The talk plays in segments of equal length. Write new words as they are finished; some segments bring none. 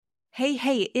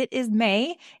Hey, it is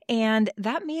May, and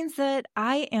that means that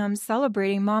I am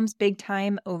celebrating Mom's Big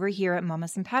Time over here at Mama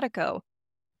Simpatico.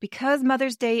 Because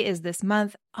Mother's Day is this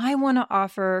month, I want to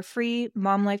offer free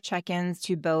Mom Life check-ins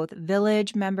to both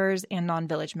Village members and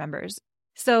non-Village members.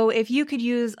 So if you could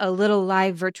use a little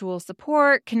live virtual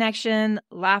support, connection,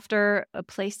 laughter, a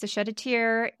place to shed a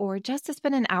tear, or just to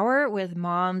spend an hour with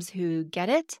moms who get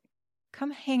it, come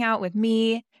hang out with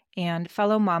me and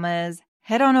fellow mamas.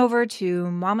 Head on over to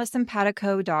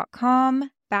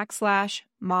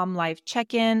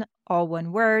mamasimpatico.com/momlifecheckin, all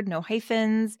one word, no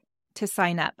hyphens, to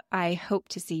sign up. I hope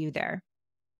to see you there.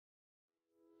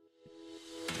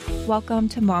 Welcome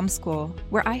to Mom School,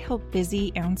 where I help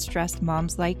busy and stressed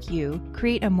moms like you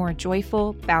create a more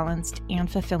joyful, balanced, and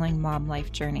fulfilling mom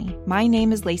life journey. My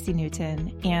name is Lacey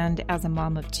Newton, and as a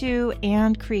mom of two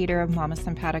and creator of Mama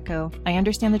Simpatico, I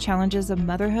understand the challenges of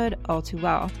motherhood all too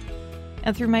well.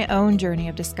 And through my own journey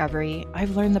of discovery,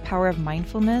 I've learned the power of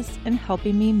mindfulness in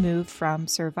helping me move from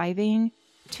surviving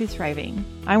to thriving.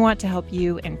 I want to help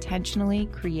you intentionally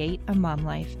create a mom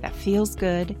life that feels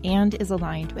good and is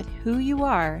aligned with who you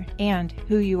are and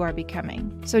who you are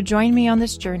becoming. So join me on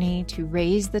this journey to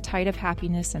raise the tide of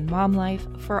happiness in mom life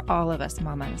for all of us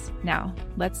mamas. Now,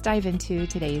 let's dive into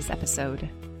today's episode.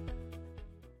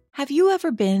 Have you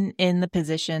ever been in the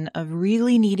position of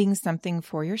really needing something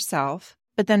for yourself,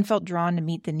 but then felt drawn to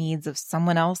meet the needs of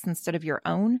someone else instead of your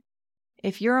own?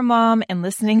 If you're a mom and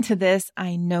listening to this,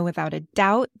 I know without a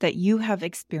doubt that you have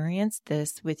experienced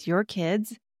this with your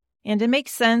kids, and it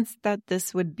makes sense that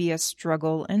this would be a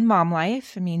struggle in mom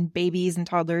life. I mean, babies and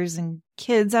toddlers and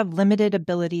kids have limited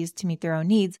abilities to meet their own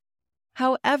needs.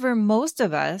 However, most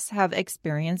of us have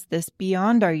experienced this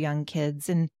beyond our young kids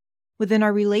and within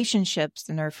our relationships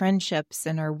and our friendships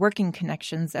and our working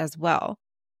connections as well.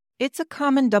 It's a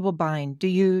common double bind. Do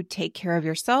you take care of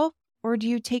yourself or do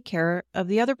you take care of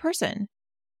the other person?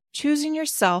 Choosing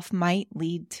yourself might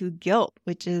lead to guilt,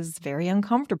 which is very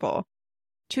uncomfortable.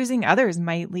 Choosing others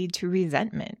might lead to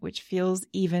resentment, which feels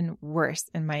even worse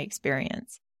in my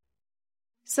experience.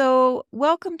 So,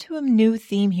 welcome to a new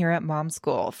theme here at Mom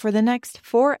School. For the next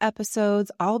 4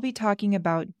 episodes, I'll be talking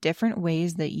about different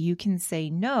ways that you can say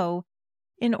no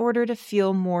in order to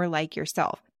feel more like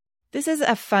yourself. This is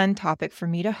a fun topic for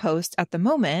me to host at the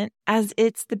moment, as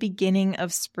it's the beginning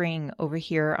of spring over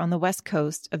here on the west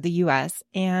coast of the U.S.,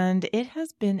 and it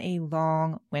has been a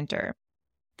long winter.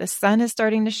 The sun is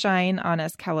starting to shine on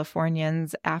us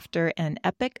Californians after an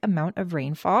epic amount of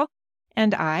rainfall,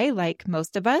 and I, like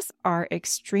most of us, are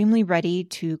extremely ready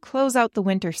to close out the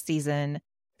winter season.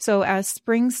 So as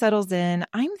spring settles in,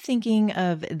 I'm thinking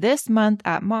of this month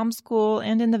at Mom School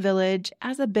and in the Village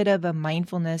as a bit of a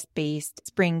mindfulness-based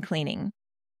spring cleaning.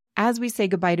 As we say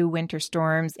goodbye to winter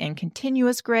storms and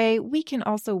continuous gray, we can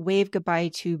also wave goodbye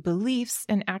to beliefs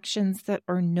and actions that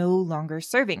are no longer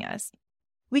serving us.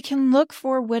 We can look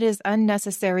for what is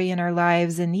unnecessary in our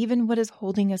lives and even what is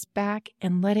holding us back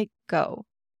and let it go.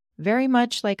 Very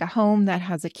much like a home that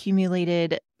has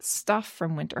accumulated stuff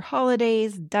from winter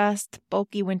holidays, dust,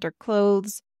 bulky winter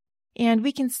clothes, and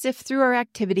we can sift through our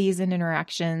activities and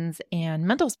interactions and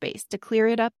mental space to clear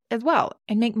it up as well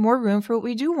and make more room for what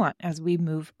we do want as we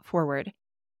move forward.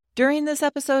 During this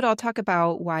episode, I'll talk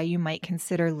about why you might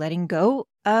consider letting go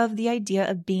of the idea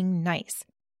of being nice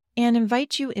and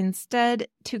invite you instead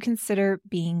to consider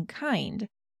being kind.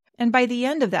 And by the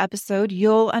end of the episode,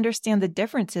 you'll understand the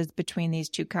differences between these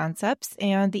two concepts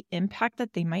and the impact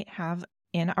that they might have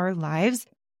in our lives.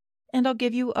 And I'll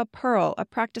give you a pearl, a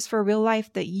practice for real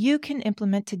life that you can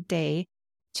implement today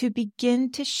to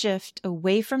begin to shift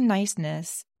away from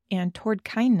niceness and toward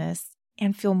kindness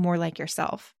and feel more like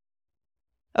yourself.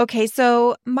 Okay,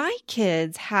 so my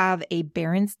kids have a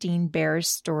Berenstain Bears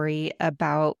story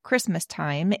about Christmas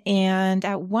time, and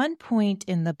at one point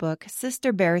in the book,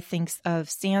 Sister Bear thinks of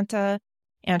Santa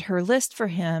and her list for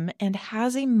him and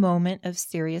has a moment of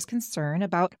serious concern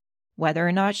about whether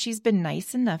or not she's been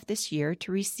nice enough this year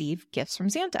to receive gifts from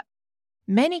Santa.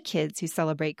 Many kids who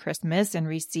celebrate Christmas and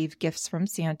receive gifts from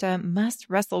Santa must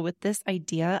wrestle with this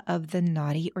idea of the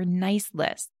naughty or nice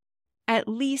list, at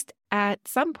least at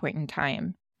some point in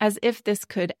time, as if this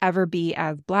could ever be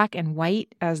as black and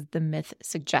white as the myth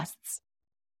suggests.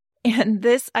 And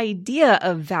this idea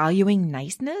of valuing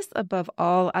niceness above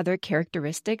all other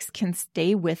characteristics can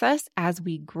stay with us as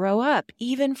we grow up,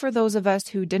 even for those of us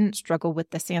who didn't struggle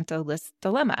with the Santa list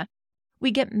dilemma.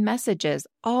 We get messages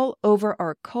all over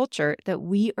our culture that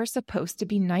we are supposed to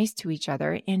be nice to each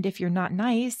other, and if you're not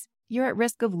nice, you're at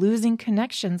risk of losing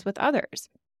connections with others.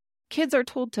 Kids are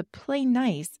told to play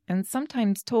nice and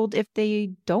sometimes told if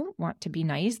they don't want to be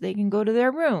nice, they can go to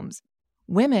their rooms.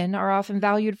 Women are often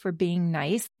valued for being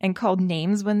nice and called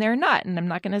names when they're not. And I'm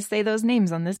not going to say those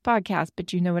names on this podcast,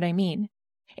 but you know what I mean.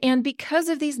 And because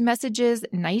of these messages,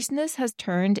 niceness has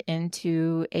turned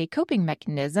into a coping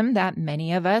mechanism that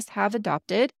many of us have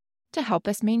adopted to help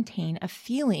us maintain a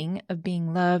feeling of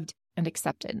being loved and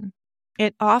accepted.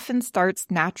 It often starts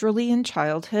naturally in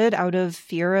childhood out of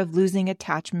fear of losing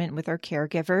attachment with our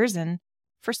caregivers, and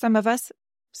for some of us,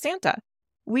 Santa.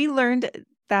 We learned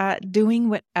that doing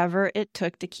whatever it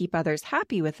took to keep others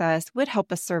happy with us would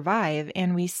help us survive,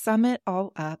 and we sum it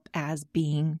all up as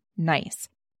being nice.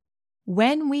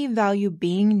 When we value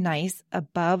being nice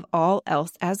above all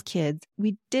else as kids,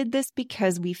 we did this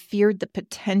because we feared the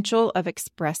potential of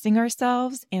expressing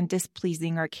ourselves and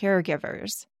displeasing our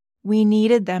caregivers. We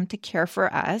needed them to care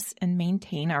for us and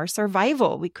maintain our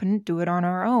survival. We couldn't do it on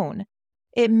our own.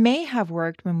 It may have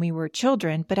worked when we were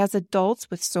children, but as adults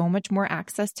with so much more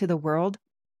access to the world,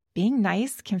 being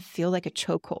nice can feel like a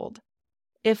chokehold.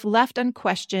 If left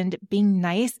unquestioned, being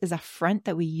nice is a front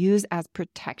that we use as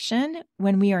protection.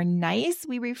 When we are nice,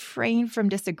 we refrain from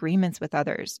disagreements with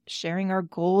others, sharing our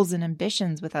goals and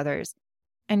ambitions with others,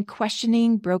 and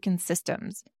questioning broken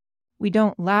systems. We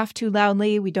don't laugh too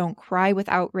loudly, we don't cry with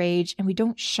outrage, and we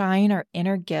don't shine our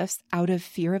inner gifts out of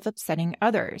fear of upsetting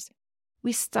others.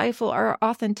 We stifle our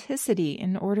authenticity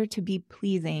in order to be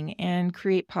pleasing and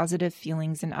create positive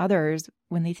feelings in others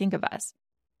when they think of us.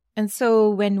 And so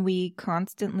when we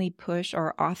constantly push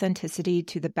our authenticity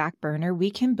to the back burner, we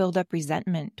can build up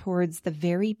resentment towards the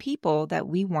very people that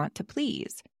we want to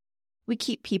please. We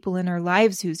keep people in our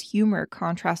lives whose humor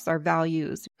contrasts our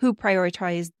values, who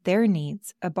prioritize their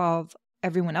needs above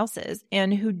everyone else's,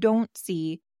 and who don't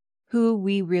see who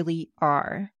we really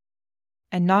are.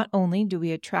 And not only do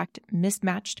we attract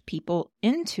mismatched people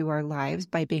into our lives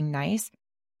by being nice,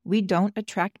 we don't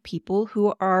attract people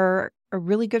who are a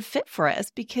really good fit for us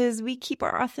because we keep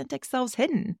our authentic selves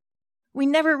hidden. We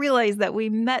never realized that we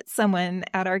met someone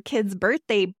at our kid's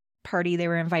birthday party they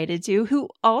were invited to who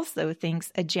also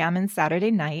thinks a jammin'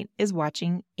 Saturday night is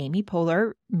watching Amy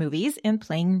Poehler movies and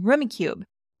playing Rummikub.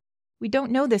 We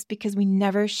don't know this because we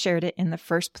never shared it in the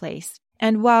first place.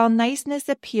 And while niceness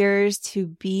appears to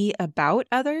be about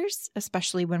others,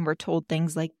 especially when we're told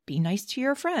things like, be nice to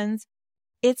your friends,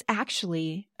 it's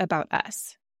actually about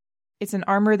us. It's an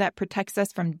armor that protects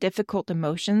us from difficult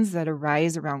emotions that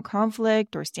arise around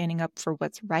conflict or standing up for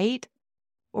what's right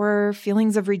or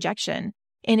feelings of rejection.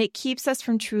 And it keeps us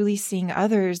from truly seeing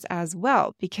others as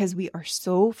well because we are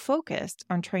so focused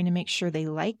on trying to make sure they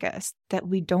like us that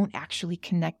we don't actually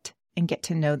connect and get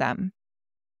to know them.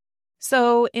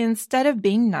 So instead of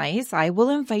being nice, I will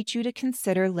invite you to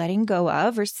consider letting go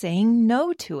of or saying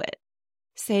no to it.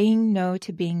 Saying no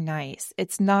to being nice.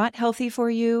 It's not healthy for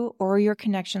you or your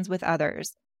connections with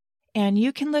others. And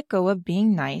you can let go of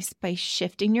being nice by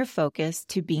shifting your focus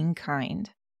to being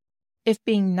kind. If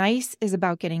being nice is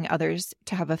about getting others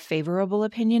to have a favorable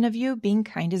opinion of you, being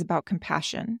kind is about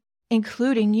compassion,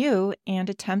 including you and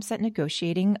attempts at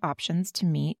negotiating options to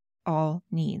meet all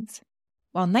needs.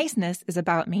 While niceness is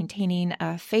about maintaining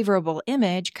a favorable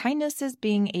image, kindness is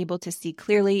being able to see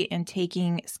clearly and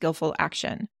taking skillful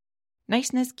action.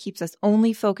 Niceness keeps us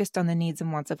only focused on the needs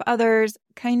and wants of others.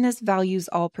 Kindness values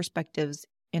all perspectives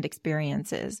and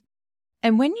experiences.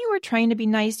 And when you are trying to be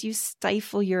nice, you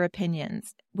stifle your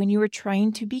opinions. When you are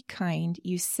trying to be kind,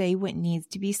 you say what needs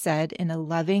to be said in a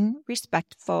loving,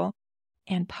 respectful,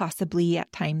 and possibly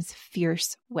at times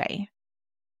fierce way.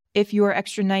 If you are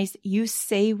extra nice, you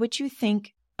say what you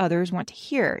think others want to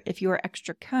hear. If you are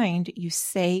extra kind, you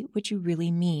say what you really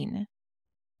mean.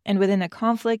 And within a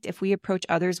conflict, if we approach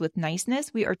others with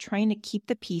niceness, we are trying to keep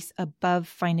the peace above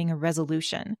finding a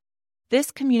resolution.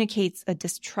 This communicates a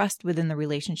distrust within the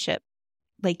relationship.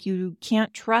 Like you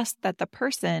can't trust that the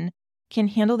person can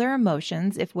handle their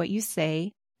emotions if what you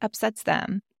say upsets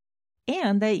them,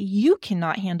 and that you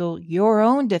cannot handle your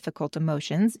own difficult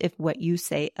emotions if what you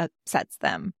say upsets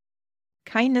them.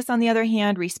 Kindness, on the other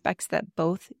hand, respects that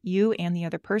both you and the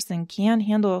other person can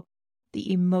handle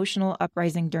the emotional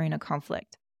uprising during a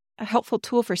conflict. A helpful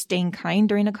tool for staying kind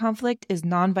during a conflict is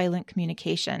nonviolent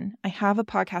communication. I have a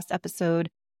podcast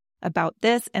episode about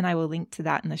this, and I will link to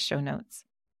that in the show notes.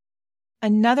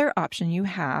 Another option you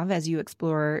have as you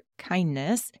explore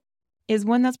kindness is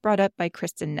one that's brought up by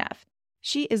Kristin Neff.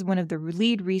 She is one of the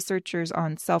lead researchers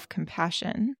on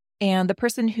self-compassion and the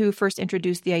person who first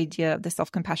introduced the idea of the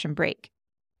self-compassion break.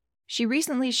 She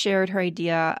recently shared her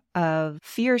idea of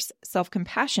fierce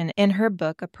self-compassion in her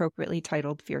book, appropriately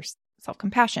titled Fierce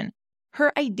Self-Compassion.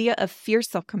 Her idea of fierce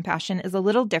self-compassion is a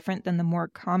little different than the more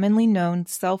commonly known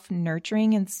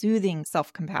self-nurturing and soothing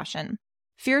self-compassion.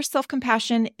 Fierce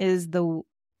self-compassion is the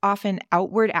often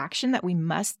outward action that we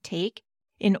must take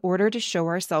in order to show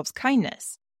ourselves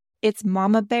kindness. It's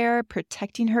mama bear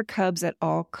protecting her cubs at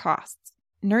all costs.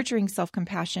 Nurturing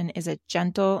self-compassion is a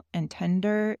gentle and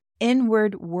tender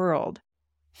inward world.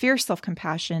 Fierce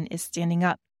self-compassion is standing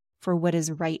up for what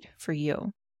is right for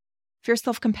you. Fierce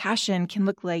self-compassion can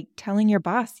look like telling your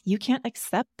boss you can't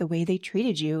accept the way they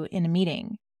treated you in a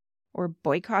meeting, or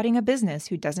boycotting a business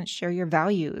who doesn't share your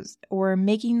values, or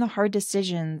making the hard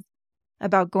decisions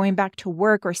about going back to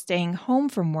work or staying home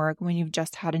from work when you've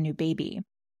just had a new baby.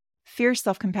 Fierce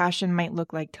self-compassion might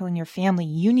look like telling your family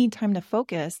you need time to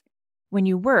focus when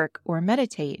you work or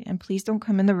meditate, and please don't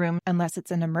come in the room unless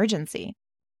it's an emergency.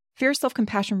 Fierce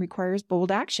self-compassion requires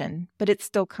bold action, but it's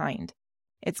still kind.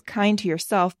 It's kind to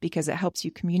yourself because it helps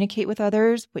you communicate with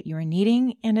others what you are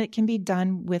needing, and it can be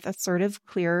done with assertive,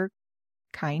 clear,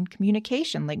 kind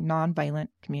communication, like nonviolent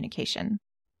communication.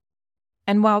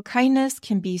 And while kindness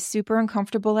can be super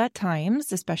uncomfortable at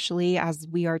times, especially as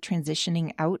we are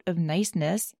transitioning out of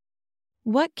niceness,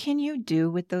 what can you do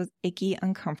with those icky,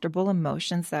 uncomfortable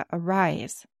emotions that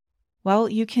arise? Well,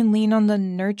 you can lean on the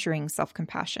nurturing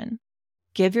self-compassion.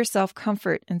 Give yourself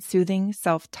comfort and soothing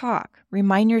self-talk.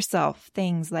 Remind yourself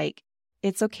things like,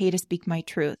 it's okay to speak my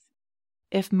truth.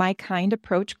 If my kind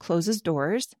approach closes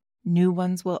doors, new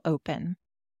ones will open.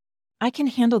 I can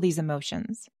handle these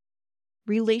emotions.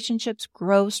 Relationships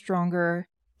grow stronger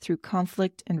through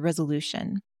conflict and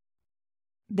resolution.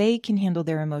 They can handle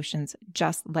their emotions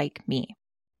just like me.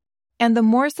 And the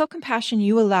more self-compassion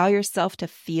you allow yourself to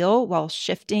feel while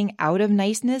shifting out of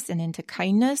niceness and into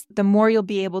kindness, the more you'll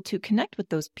be able to connect with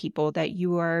those people that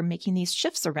you are making these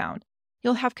shifts around.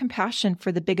 You'll have compassion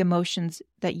for the big emotions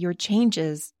that your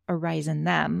changes arise in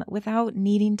them without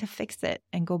needing to fix it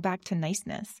and go back to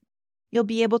niceness. You'll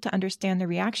be able to understand the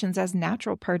reactions as a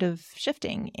natural part of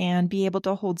shifting and be able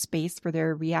to hold space for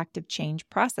their reactive change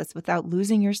process without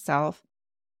losing yourself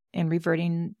and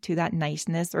reverting to that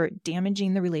niceness or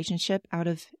damaging the relationship out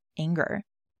of anger.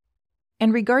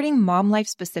 And regarding mom life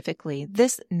specifically,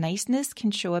 this niceness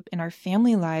can show up in our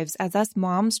family lives as us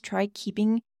moms try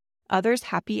keeping others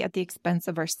happy at the expense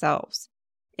of ourselves.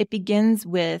 It begins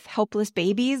with helpless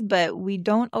babies, but we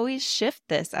don't always shift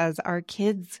this as our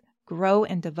kids grow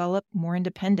and develop more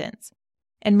independence.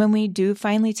 And when we do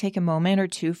finally take a moment or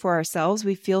two for ourselves,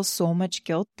 we feel so much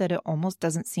guilt that it almost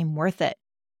doesn't seem worth it.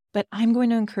 But I'm going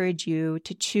to encourage you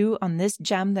to chew on this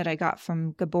gem that I got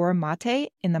from Gabor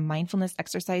Mate in the Mindfulness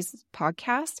Exercises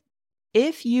podcast.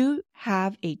 If you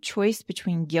have a choice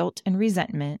between guilt and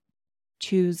resentment,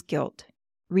 choose guilt.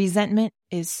 Resentment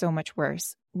is so much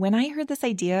worse. When I heard this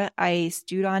idea, I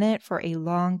stewed on it for a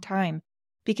long time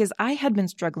because I had been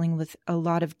struggling with a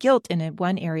lot of guilt in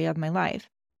one area of my life.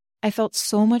 I felt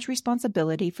so much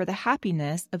responsibility for the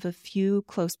happiness of a few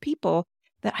close people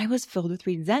that I was filled with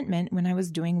resentment when I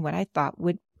was doing what I thought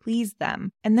would please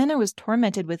them. And then I was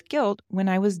tormented with guilt when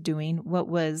I was doing what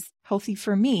was healthy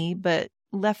for me, but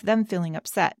left them feeling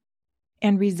upset.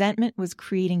 And resentment was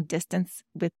creating distance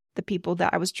with the people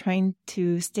that I was trying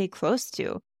to stay close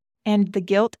to. And the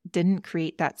guilt didn't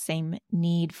create that same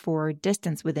need for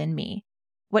distance within me.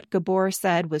 What Gabor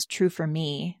said was true for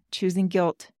me. Choosing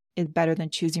guilt is better than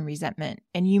choosing resentment.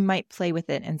 And you might play with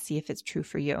it and see if it's true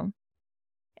for you.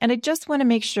 And I just want to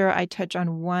make sure I touch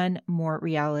on one more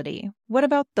reality. What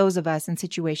about those of us in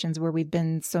situations where we've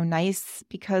been so nice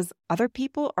because other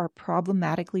people are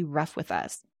problematically rough with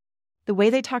us? The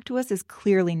way they talk to us is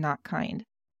clearly not kind.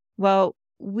 Well,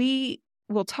 we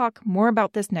will talk more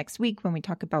about this next week when we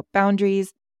talk about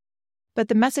boundaries. But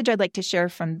the message I'd like to share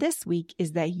from this week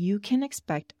is that you can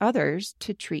expect others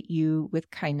to treat you with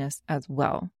kindness as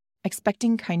well.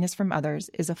 Expecting kindness from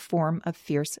others is a form of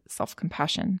fierce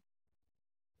self-compassion.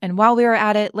 And while we are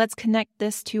at it, let's connect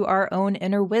this to our own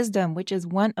inner wisdom, which is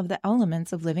one of the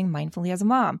elements of living mindfully as a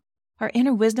mom. Our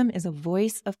inner wisdom is a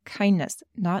voice of kindness,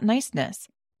 not niceness.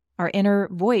 Our inner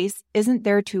voice isn't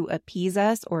there to appease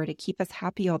us or to keep us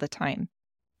happy all the time.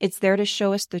 It's there to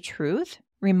show us the truth,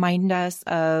 remind us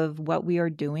of what we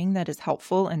are doing that is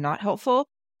helpful and not helpful,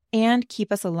 and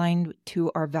keep us aligned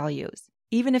to our values.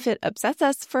 Even if it upsets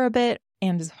us for a bit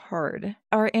and is hard,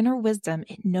 our inner wisdom,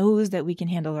 it knows that we can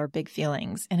handle our big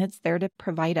feelings, and it's there to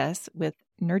provide us with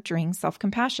nurturing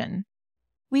self-compassion.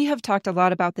 We have talked a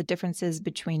lot about the differences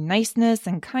between niceness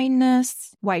and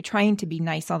kindness, why trying to be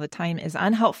nice all the time is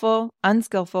unhelpful,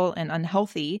 unskillful, and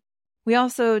unhealthy. We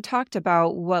also talked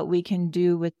about what we can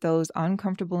do with those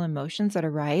uncomfortable emotions that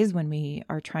arise when we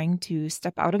are trying to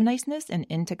step out of niceness and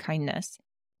into kindness.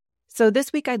 So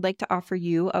this week, I'd like to offer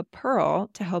you a pearl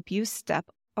to help you step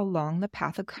along the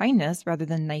path of kindness rather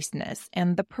than niceness.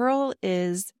 And the pearl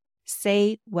is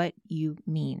say what you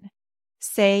mean.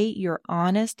 Say your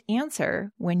honest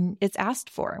answer when it's asked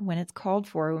for, when it's called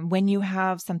for, when you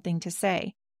have something to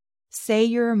say. Say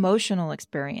your emotional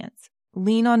experience.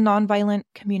 Lean on nonviolent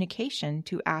communication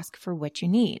to ask for what you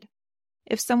need.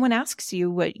 If someone asks you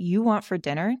what you want for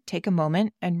dinner, take a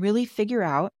moment and really figure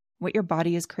out what your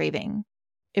body is craving.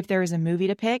 If there is a movie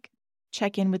to pick,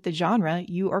 check in with the genre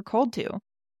you are called to.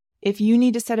 If you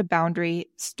need to set a boundary,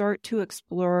 start to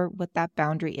explore what that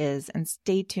boundary is, and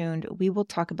stay tuned. We will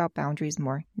talk about boundaries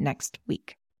more next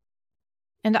week.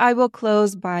 And I will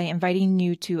close by inviting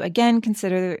you to again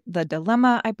consider the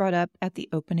dilemma I brought up at the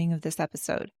opening of this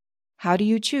episode. How do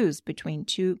you choose between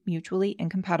two mutually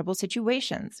incompatible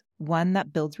situations, one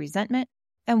that builds resentment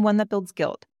and one that builds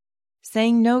guilt?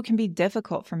 Saying no can be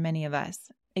difficult for many of us.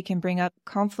 It can bring up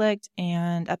conflict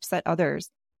and upset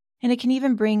others. And it can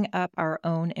even bring up our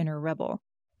own inner rebel.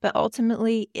 But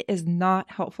ultimately, it is not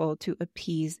helpful to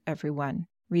appease everyone.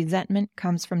 Resentment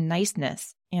comes from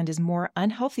niceness and is more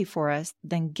unhealthy for us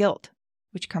than guilt,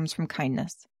 which comes from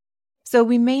kindness. So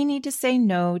we may need to say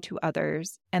no to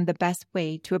others, and the best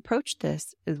way to approach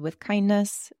this is with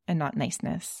kindness and not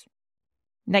niceness.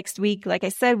 Next week, like I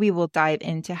said, we will dive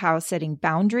into how setting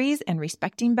boundaries and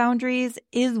respecting boundaries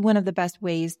is one of the best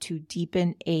ways to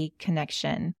deepen a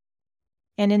connection.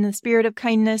 And in the spirit of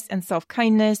kindness and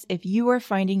self-kindness, if you are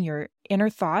finding your inner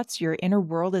thoughts, your inner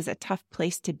world is a tough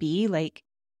place to be, like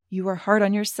you are hard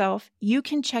on yourself, you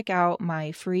can check out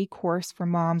my free course for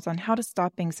moms on how to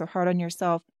stop being so hard on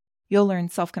yourself. You'll learn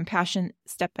self-compassion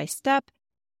step by step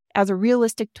as a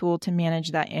realistic tool to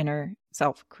manage that inner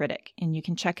self-critic. And you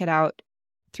can check it out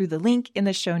through the link in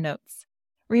the show notes.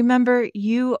 Remember,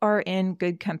 you are in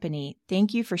good company.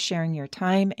 Thank you for sharing your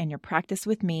time and your practice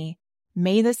with me.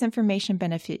 May this information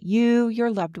benefit you, your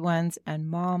loved ones, and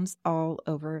moms all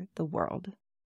over the world.